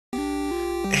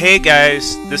Hey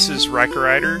guys, this is Riker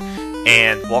Rider,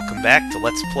 and welcome back to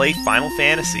Let's Play Final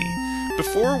Fantasy.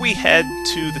 Before we head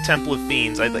to the Temple of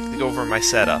Fiends, I'd like to go over my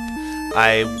setup.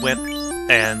 I went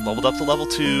and leveled up to level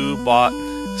 2, bought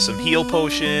some heal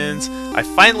potions. I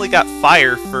finally got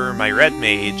fire for my red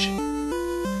mage.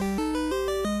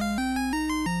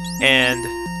 And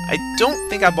I don't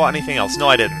think I bought anything else. No,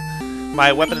 I didn't.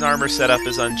 My weapon and armor setup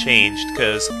is unchanged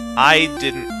because I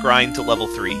didn't grind to level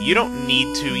 3. You don't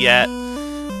need to yet.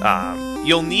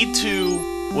 You'll need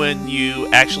to when you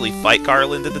actually fight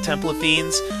Garland at the Temple of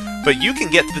Fiends, but you can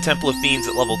get to the Temple of Fiends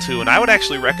at level 2, and I would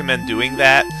actually recommend doing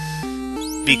that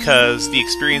because the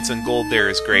experience and gold there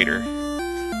is greater.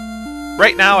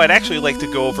 Right now, I'd actually like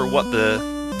to go over what the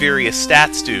various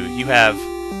stats do. You have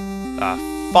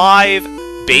 5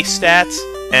 base stats,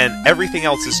 and everything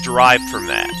else is derived from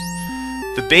that.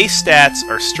 The base stats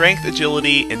are Strength,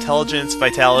 Agility, Intelligence,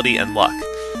 Vitality, and Luck.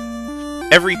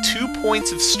 Every 2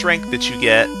 points of strength that you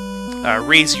get,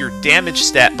 raise your damage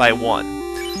stat by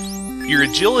 1. Your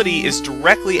agility is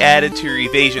directly added to your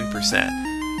evasion percent.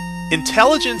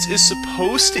 Intelligence is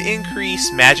supposed to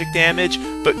increase magic damage,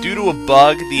 but due to a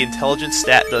bug, the intelligence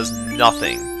stat does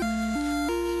nothing.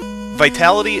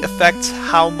 Vitality affects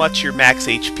how much your max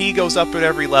HP goes up at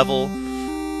every level.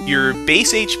 Your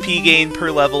base HP gain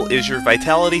per level is your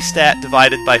vitality stat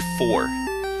divided by 4.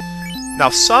 Now,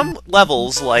 some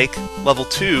levels, like level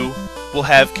 2, will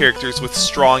have characters with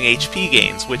strong HP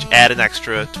gains, which add an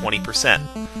extra 20%.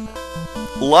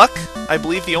 Luck, I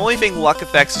believe the only thing luck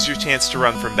affects is your chance to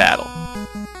run from battle.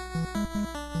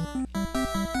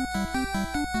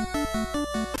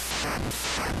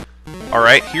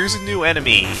 Alright, here's a new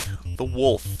enemy, the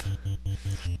Wolf.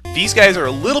 These guys are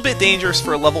a little bit dangerous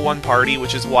for a level 1 party,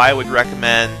 which is why I would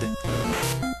recommend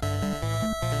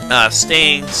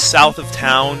staying south of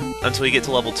town until you get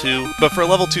to level 2. But for a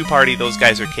level 2 party, those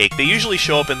guys are cake. They usually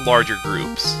show up in larger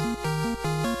groups.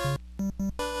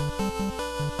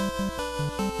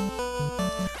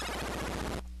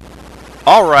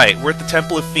 Alright, we're at the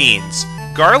Temple of Fiends.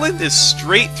 Garland is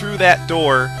straight through that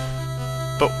door,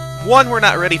 but 1, we're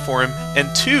not ready for him,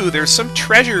 and 2, there's some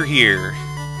treasure here.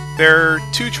 There are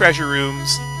 2 treasure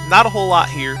rooms, not a whole lot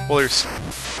here. Well,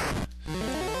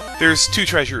 there's 2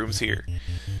 treasure rooms here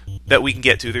that we can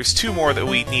get to. There's 2 more that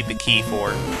we need the key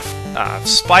for.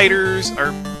 Spiders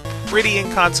are pretty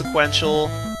inconsequential.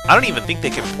 I don't even think they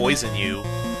can poison you.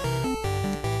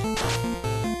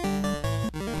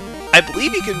 I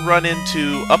believe you can run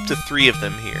into up to 3 of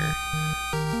them here.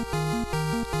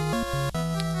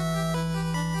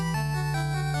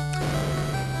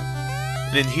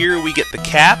 And in here we get the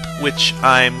cap, which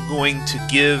I'm going to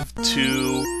give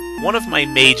to one of my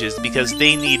mages because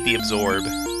they need the absorb.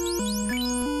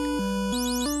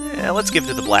 Yeah, let's give it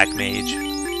to the black mage.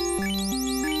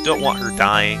 Don't want her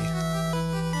dying.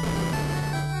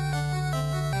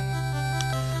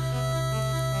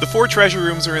 The 4 treasure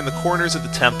rooms are in the corners of the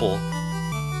temple,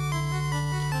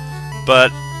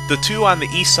 but the 2 on the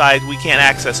east side we can't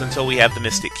access until we have the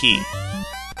mystic key.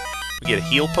 We get a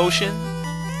heal potion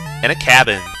and a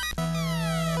cabin.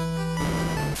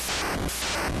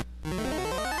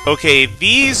 Okay,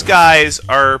 these guys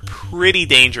are pretty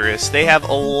dangerous. They have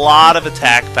a lot of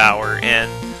attack power and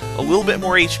a little bit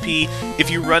more HP. If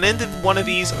you run into one of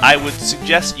these, I would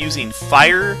suggest using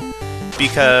fire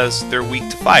because they're weak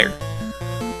to fire.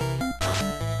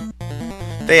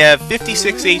 They have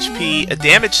 56 HP, a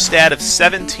damage stat of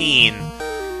 17,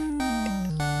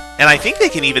 and I think they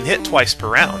can even hit twice per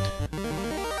round.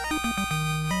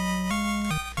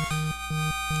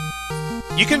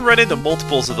 You can run into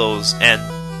multiples of those, and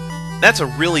that's a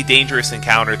really dangerous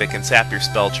encounter that can sap your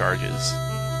spell charges.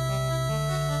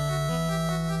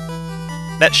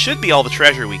 That should be all the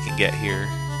treasure we can get here.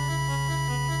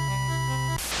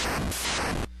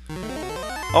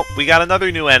 Oh, we got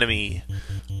another new enemy.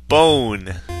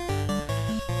 Bone.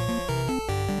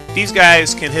 These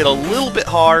guys can hit a little bit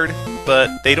hard, but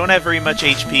they don't have very much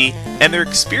HP, and their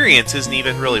experience isn't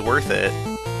even really worth it.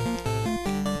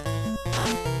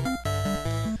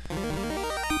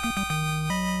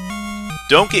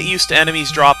 Don't get used to enemies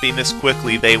dropping this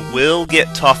quickly. They will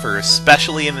get tougher,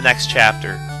 especially in the next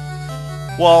chapter.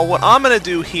 Well, what I'm going to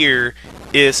do here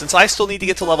is, since I still need to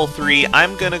get to level 3,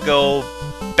 I'm going to go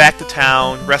back to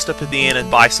town, rest up at the inn, and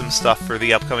buy some stuff for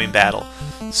the upcoming battle.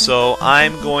 So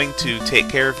I'm going to take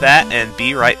care of that and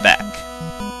be right back.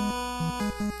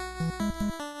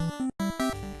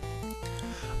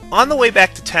 On the way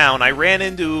back to town, I ran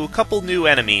into a couple new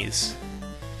enemies.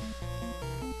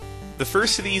 The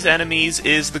first of these enemies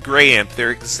is the Grey Imp.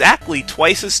 They're exactly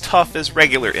twice as tough as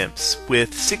regular imps,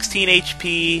 with 16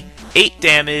 HP, 8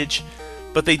 damage,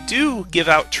 but they do give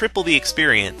out triple the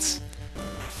experience.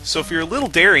 So if you're a little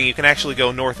daring, you can actually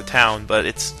go north of town, but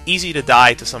it's easy to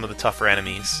die to some of the tougher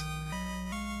enemies.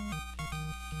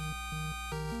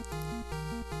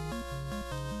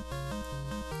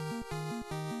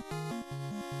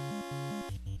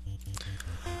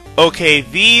 Okay,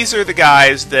 these are the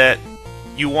guys that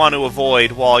you want to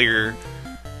avoid while you're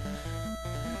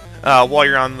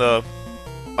on the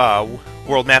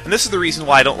world map, and this is the reason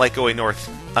why I don't like going north.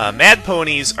 Mad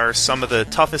Ponies are some of the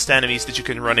toughest enemies that you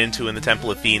can run into in the Temple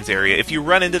of Fiends area. If you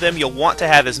run into them, you'll want to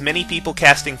have as many people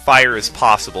casting fire as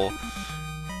possible.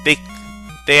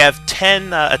 They have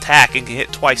 10 attack and can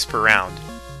hit twice per round.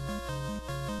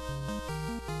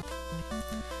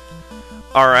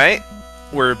 Alright,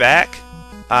 we're back.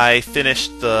 I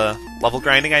finished the level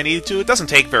grinding I needed to. It doesn't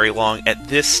take very long at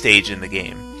this stage in the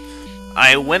game.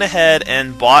 I went ahead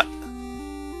and bought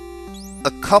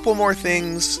a couple more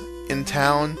things in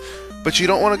town, but you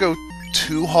don't want to go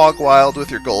too hog wild with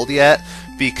your gold yet,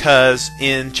 because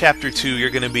in Chapter 2 you're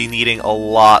going to be needing a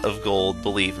lot of gold,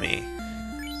 believe me.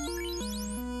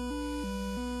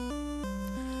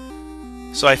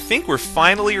 So I think we're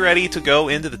finally ready to go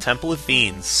into the Temple of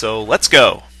Fiends, so let's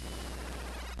go!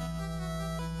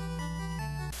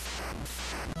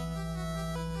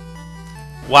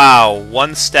 Wow,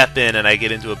 one step in and I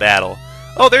get into a battle.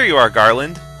 Oh, there you are,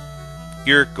 Garland.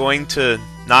 You're going to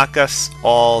knock us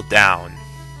all down.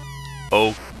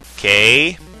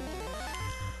 Okay.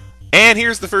 And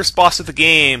here's the first boss of the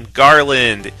game,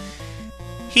 Garland.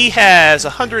 He has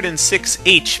 106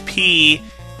 HP,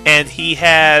 and he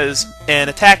has an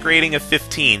attack rating of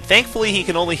 15. Thankfully, he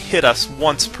can only hit us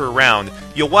once per round.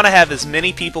 You'll want to have as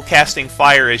many people casting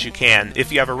fire as you can.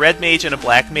 If you have a red mage and a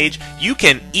black mage, you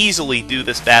can easily do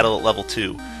this battle at level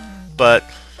 2. But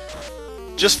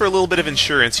just for a little bit of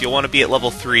insurance, you'll want to be at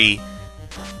level 3.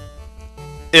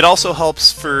 It also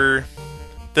helps for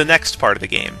the next part of the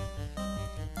game.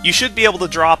 You should be able to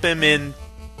drop him in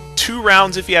 2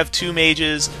 rounds if you have 2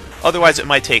 mages, otherwise it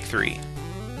might take 3.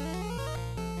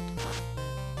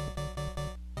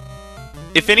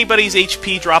 If anybody's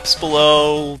HP drops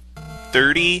below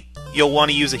 30, you'll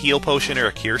want to use a heal potion or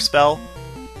a cure spell.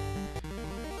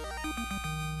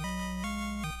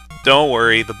 Don't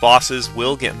worry, the bosses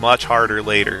will get much harder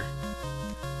later.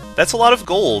 That's a lot of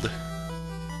gold.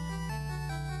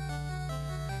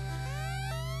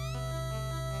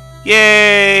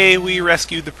 Yay! We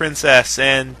rescued the princess,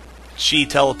 and she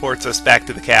teleports us back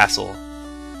to the castle.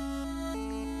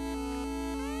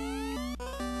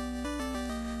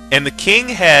 And the king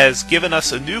has given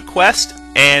us a new quest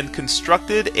and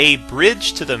constructed a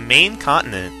bridge to the main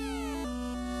continent.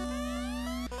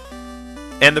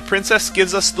 And the princess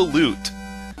gives us the loot.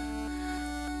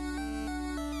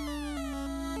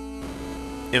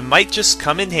 It might just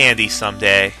come in handy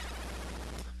someday.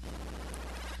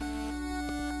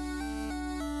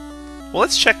 Well,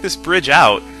 let's check this bridge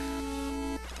out.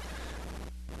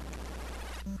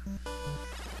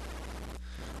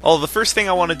 Oh, the first thing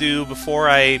I want to do before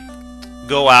I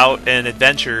go out and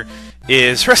adventure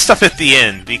is rest up at the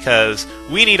inn, because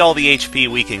we need all the HP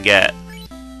we can get.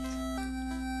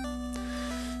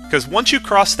 Because once you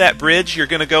cross that bridge, you're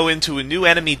going to go into a new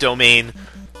enemy domain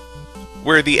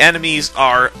where the enemies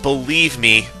are, believe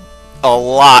me, a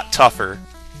lot tougher.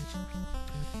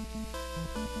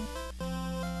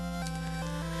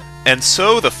 And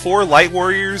so the 4 Light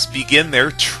Warriors begin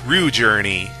their true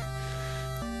journey.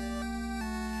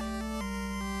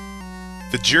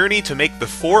 The journey to make the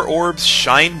 4 orbs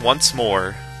shine once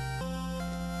more.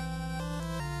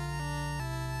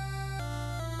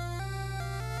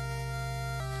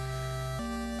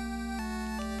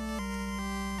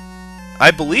 I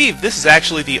believe this is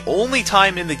actually the only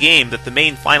time in the game that the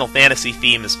main Final Fantasy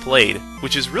theme is played,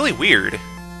 which is really weird.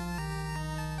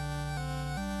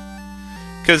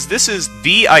 Because this is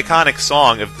the iconic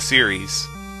song of the series.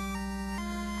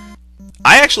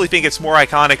 I actually think it's more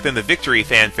iconic than the Victory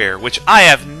Fanfare, which I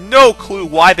have no clue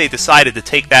why they decided to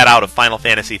take that out of Final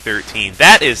Fantasy XIII.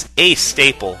 That is a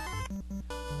staple.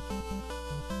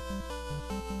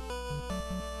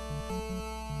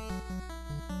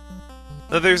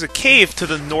 Now, there's a cave to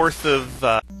the north of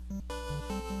that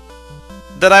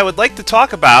I would like to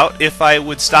talk about if I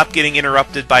would stop getting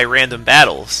interrupted by random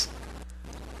battles.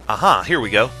 Aha, here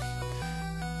we go.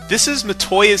 This is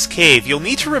Matoya's cave. You'll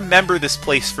need to remember this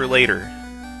place for later.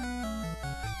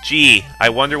 Gee, I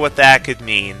wonder what that could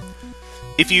mean.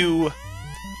 If you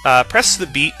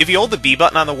if you hold the B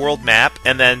button on the world map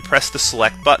and then press the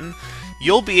select button,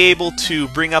 you'll be able to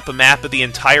bring up a map of the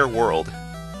entire world.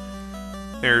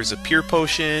 There's a pure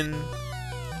potion,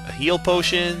 a heal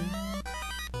potion,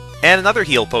 and another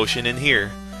heal potion in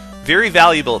here. Very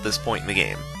valuable at this point in the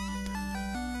game.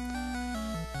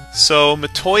 So,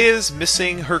 Matoya's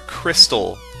missing her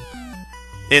crystal.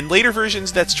 In later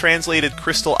versions, that's translated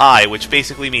Crystal Eye, which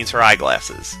basically means her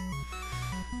eyeglasses.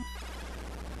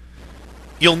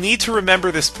 You'll need to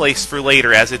remember this place for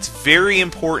later, as it's very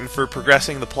important for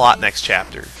progressing the plot next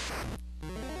chapter.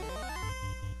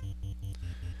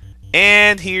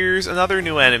 And here's another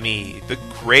new enemy, the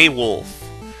Grey Wolf.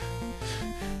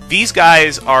 These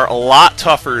guys are a lot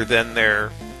tougher than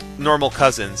their normal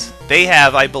cousins. They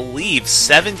have, I believe,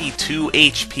 72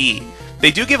 HP.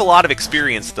 They do give a lot of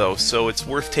experience, though, so it's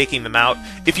worth taking them out.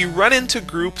 If you run into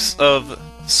groups of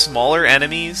smaller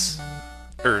enemies,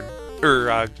 or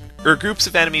groups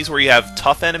of enemies where you have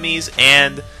tough enemies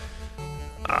and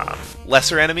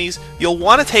lesser enemies, you'll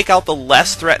want to take out the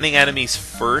less threatening enemies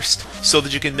first, so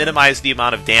that you can minimize the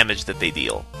amount of damage that they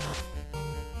deal.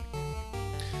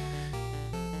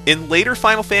 In later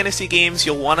Final Fantasy games,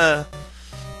 you'll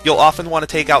often want to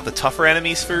take out the tougher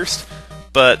enemies first,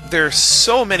 but there's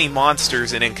so many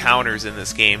monsters and encounters in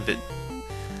this game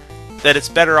that it's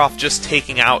better off just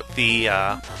taking out the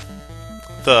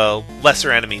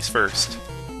lesser enemies first.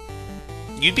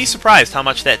 You'd be surprised how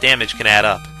much that damage can add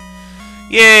up.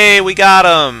 Yay, we got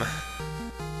him!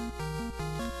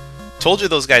 Told you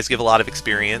those guys give a lot of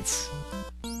experience.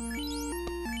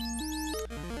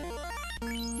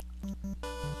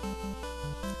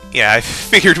 Yeah, I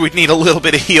figured we'd need a little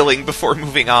bit of healing before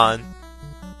moving on.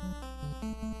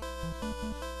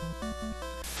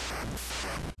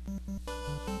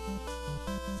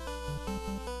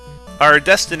 Our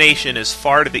destination is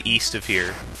far to the east of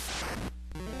here.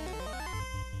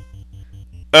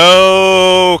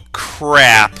 Oh,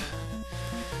 crap.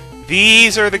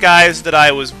 These are the guys that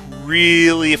I was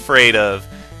really afraid of.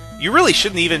 You really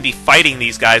shouldn't even be fighting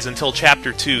these guys until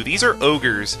Chapter 2. These are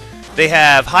ogres. They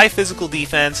have high physical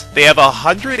defense, they have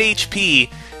 100 HP,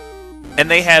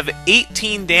 and they have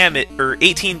 18 damage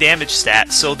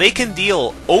stats, so they can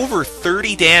deal over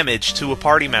 30 damage to a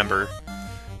party member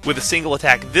with a single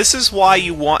attack. This is why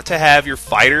you want to have your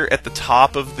fighter at the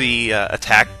top of the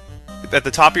attack, at the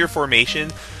top of your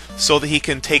formation, so that he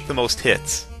can take the most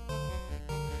hits.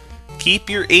 Keep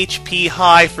your HP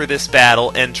high for this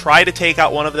battle, and try to take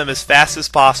out one of them as fast as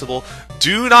possible.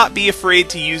 Do not be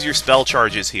afraid to use your spell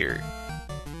charges here.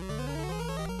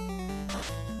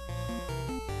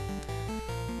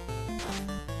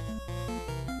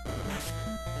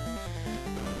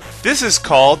 This is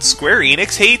called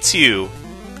Square-Enix Hates You,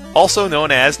 also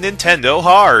known as Nintendo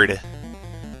Hard.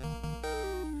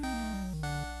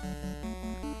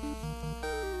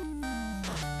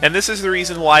 And this is the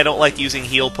reason why I don't like using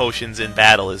heal potions in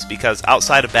battle, is because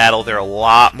outside of battle they're a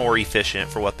lot more efficient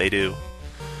for what they do.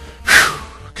 Whew,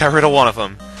 got rid of one of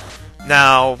them.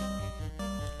 Now,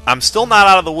 I'm still not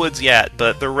out of the woods yet,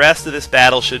 but the rest of this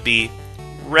battle should be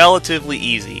relatively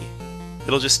easy.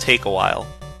 It'll just take a while.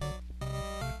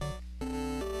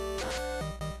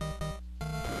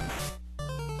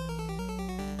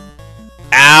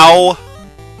 Ow!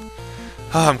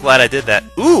 Oh, I'm glad I did that.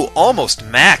 Ooh, almost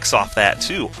max off that,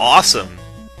 too. Awesome.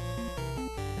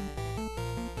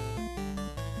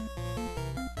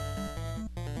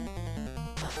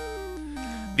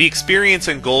 The experience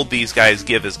and gold these guys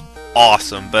give is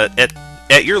awesome, but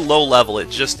at your low level, it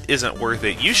just isn't worth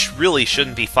it. You really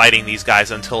shouldn't be fighting these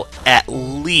guys until at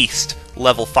least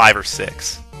level 5 or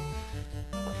 6.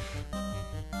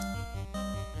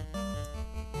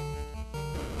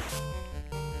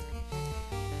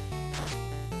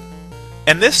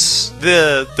 And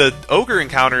the ogre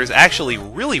encounter is actually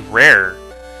really rare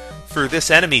for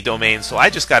this enemy domain, so I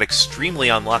just got extremely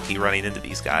unlucky running into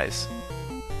these guys.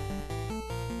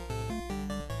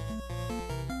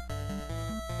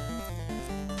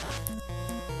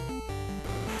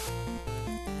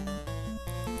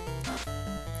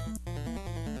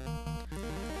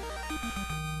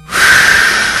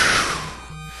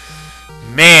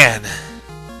 Man!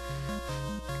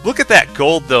 Look at that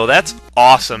gold, though. That's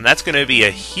awesome. That's going to be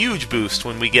a huge boost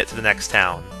when we get to the next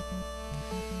town.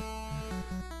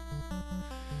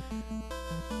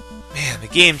 Man, the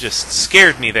game just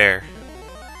scared me there.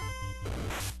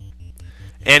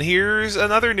 And here's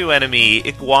another new enemy,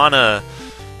 Iguana.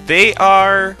 They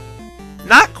are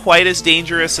not quite as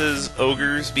dangerous as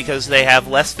ogres because they have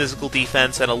less physical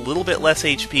defense and a little bit less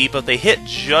HP, but they hit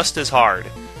just as hard.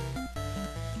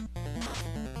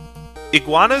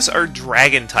 Iguanas are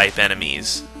dragon-type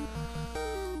enemies.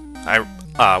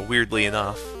 Weirdly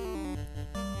enough.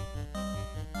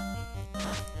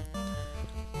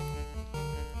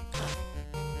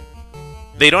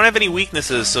 They don't have any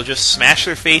weaknesses, so just smash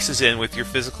their faces in with your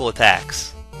physical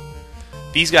attacks.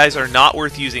 These guys are not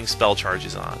worth using spell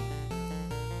charges on.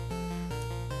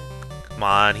 Come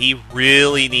on, he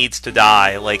really needs to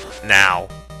die, like, now.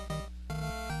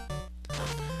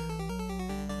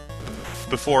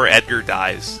 Before Edgar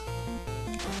dies.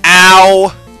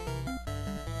 Ow!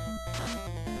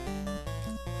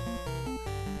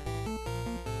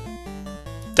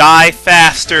 Die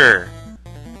faster!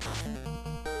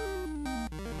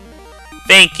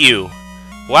 Thank you!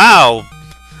 Wow!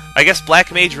 I guess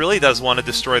Black Mage really does want to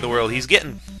destroy the world. He's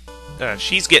getting...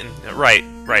 she's getting... Right.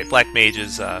 Black Mage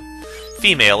is,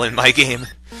 female in my game.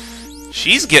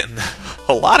 She's getting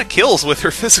a lot of kills with her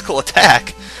physical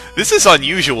attack. This is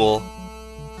unusual.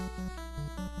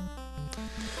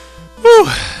 Whew!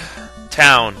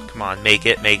 Town. Come on, make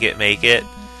it.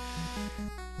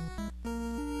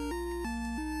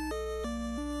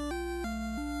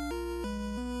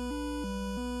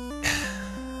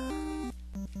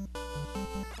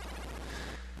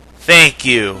 Thank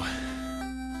you.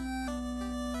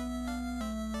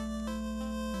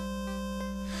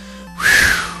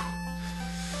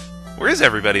 Where is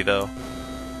everybody, though?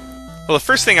 Well, the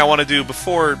first thing I want to do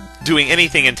before doing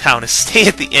anything in town is stay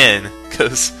at the inn,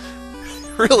 because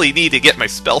I really need to get my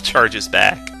spell charges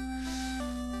back.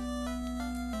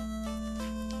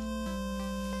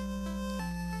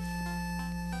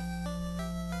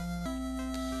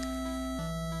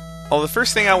 Well, the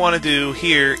first thing I want to do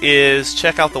here is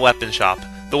check out the weapon shop.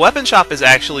 The weapon shop is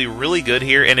actually really good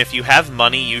here, and if you have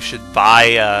money, you should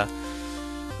buy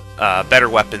better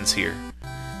weapons here.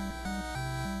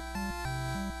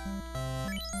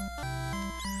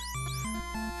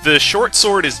 The short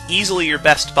sword is easily your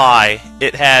best buy.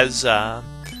 It has a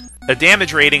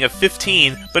damage rating of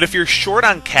 15, but if you're short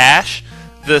on cash,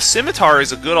 the Scimitar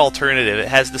is a good alternative. It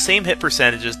has the same hit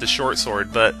percentage as the short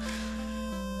sword, but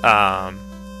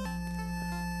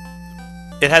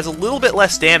it has a little bit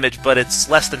less damage, but it's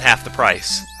less than half the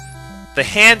price. The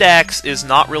hand axe is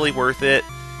not really worth it.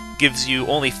 Gives you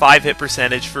only 5 hit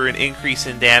percentage for an increase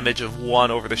in damage of 1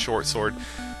 over the short sword.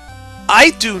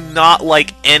 I do not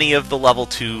like any of the level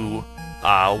 2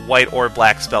 white or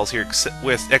black spells here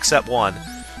except one.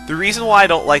 The reason why I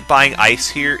don't like buying ice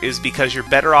here is because you're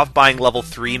better off buying level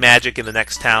 3 magic in the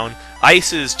next town.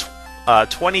 Ice is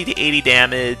 20 to 80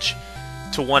 damage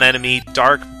to one enemy,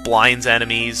 dark blinds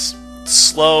enemies,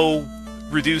 slow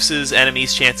reduces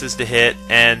enemies' chances to hit,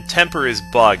 and temper is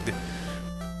bugged.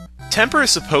 Temper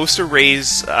is supposed to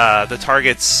raise the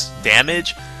target's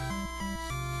damage,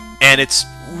 and it's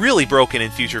really broken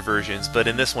in future versions, but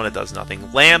in this one it does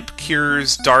nothing. Lamp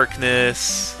cures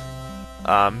darkness,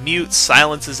 mute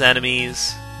silences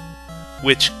enemies,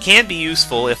 which can be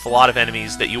useful if a lot of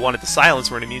enemies that you wanted to silence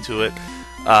weren't immune to it.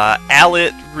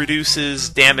 Alit reduces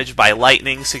damage by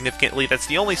lightning significantly. That's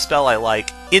the only spell I like.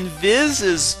 Invis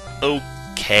is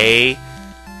okay.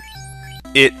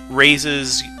 It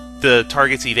raises the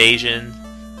target's evasion.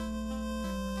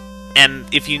 And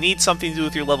if you need something to do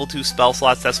with your level 2 spell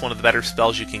slots, that's one of the better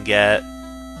spells you can get.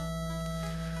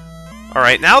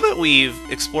 Alright, now that we've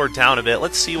explored town a bit,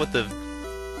 let's see what the...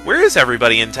 Where is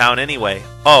everybody in town anyway?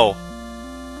 Oh,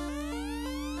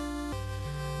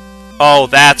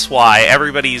 that's why.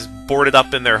 Everybody's boarded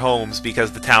up in their homes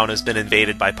because the town has been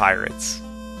invaded by pirates.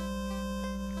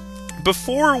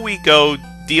 Before we go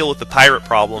deal with the pirate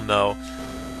problem, though,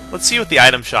 let's see what the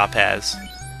item shop has.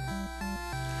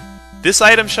 This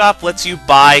item shop lets you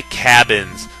buy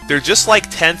cabins. They're just like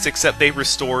tents, except they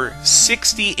restore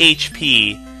 60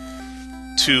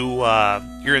 HP to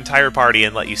your entire party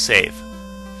and let you save.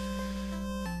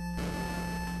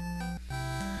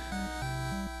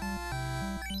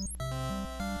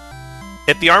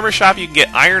 At the armor shop you can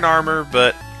get iron armor,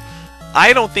 but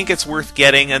I don't think it's worth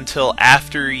getting until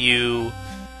after you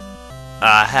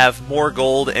have more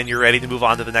gold and you're ready to move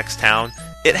on to the next town.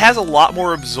 It has a lot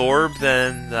more absorb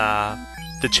than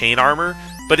the chain armor,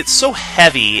 but it's so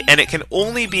heavy and it can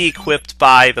only be equipped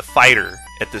by the fighter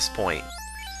at this point.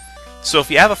 So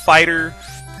if you have a fighter,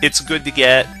 it's good to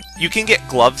get. You can get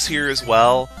gloves here as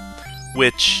well,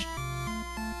 which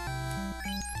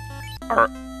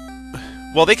are...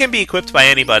 Well, they can be equipped by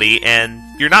anybody,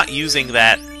 and you're not using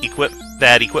that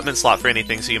equipment slot for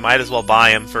anything, so you might as well buy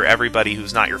them for everybody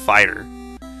who's not your fighter.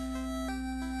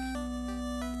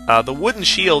 The wooden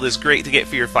shield is great to get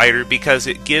for your fighter because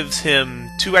it gives him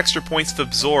 2 extra points to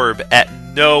absorb at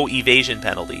no evasion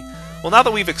penalty. Well, now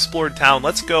that we've explored town,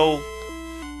 let's go...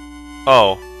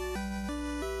 Oh.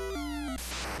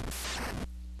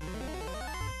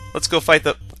 Let's go fight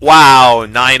the... Wow,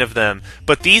 9 of them.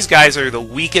 But these guys are the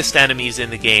weakest enemies in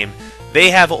the game.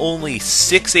 They have only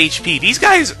 6 HP.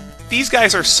 These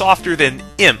guys are softer than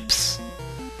imps.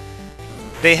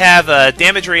 They have a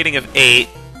damage rating of 8.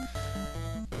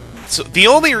 So the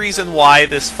only reason why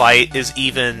this fight is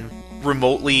even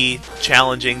remotely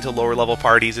challenging to lower level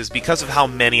parties is because of how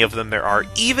many of them there are.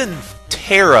 Even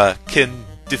Terra can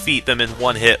defeat them in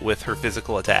one hit with her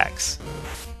physical attacks.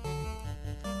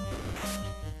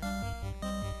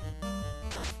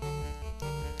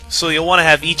 So you'll want to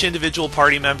have each individual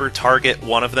party member target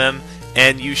one of them,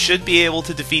 and you should be able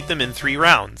to defeat them in 3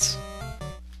 rounds.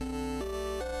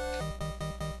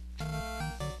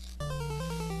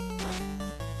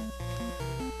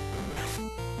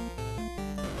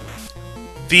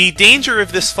 The danger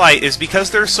of this fight is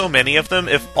because there are so many of them,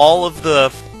 if all of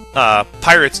the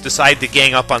pirates decide to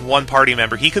gang up on one party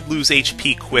member, he could lose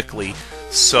HP quickly.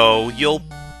 So you'll,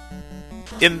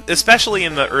 especially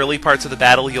in the early parts of the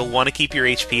battle, you'll want to keep your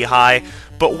HP high,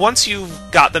 but once you've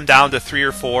got them down to 3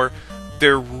 or 4,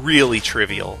 they're really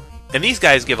trivial. And these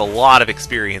guys give a lot of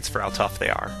experience for how tough they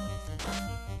are.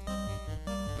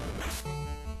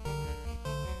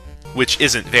 Which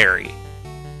isn't very.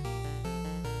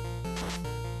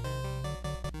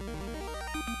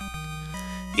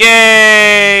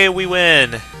 Yay! We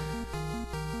win!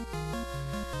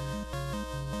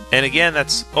 And again,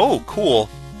 that's... oh, cool.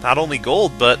 Not only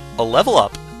gold, but a level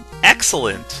up.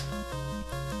 Excellent!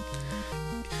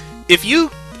 If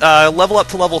you level up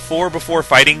to level 4 before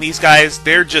fighting these guys,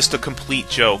 they're just a complete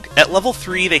joke. At level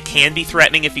 3, they can be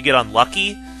threatening if you get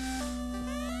unlucky.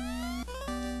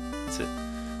 That's it.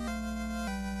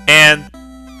 And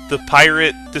the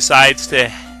pirate decides to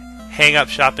hang up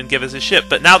shop and give us a ship.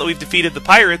 But now that we've defeated the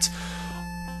pirates,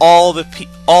 all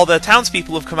the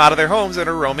townspeople have come out of their homes and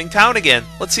are roaming town again.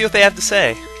 Let's see what they have to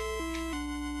say.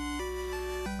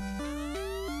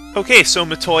 Okay, so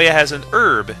Matoya has an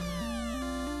herb.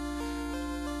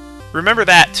 Remember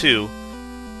that too.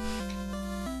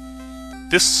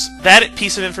 That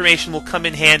piece of information will come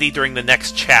in handy during the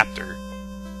next chapter.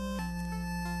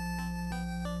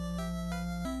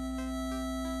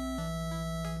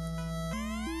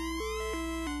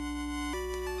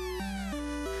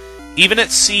 Even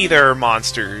at sea there are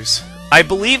monsters. I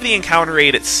believe the encounter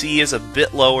rate at sea is a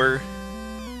bit lower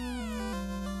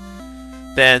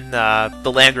than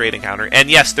the land raid encounter. And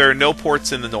yes, there are no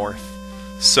ports in the north,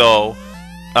 so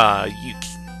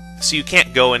you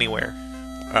can't go anywhere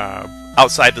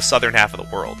outside the southern half of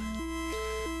the world.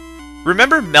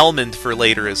 Remember Melmond for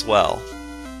later as well.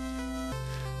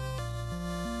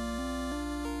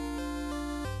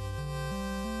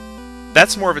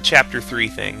 That's more of a Chapter 3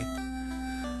 thing.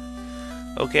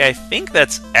 Okay, I think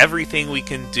that's everything we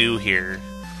can do here.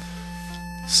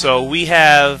 So we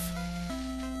have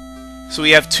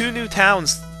 2 new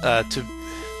towns to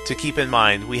keep in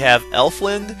mind. We have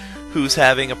Elfland, who's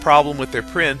having a problem with their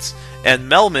prince,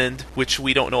 and Melmond, which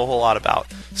we don't know a whole lot about.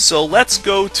 So let's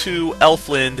go to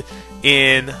Elfland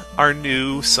in our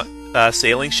new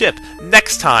sailing ship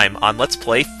next time on Let's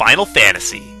Play Final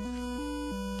Fantasy.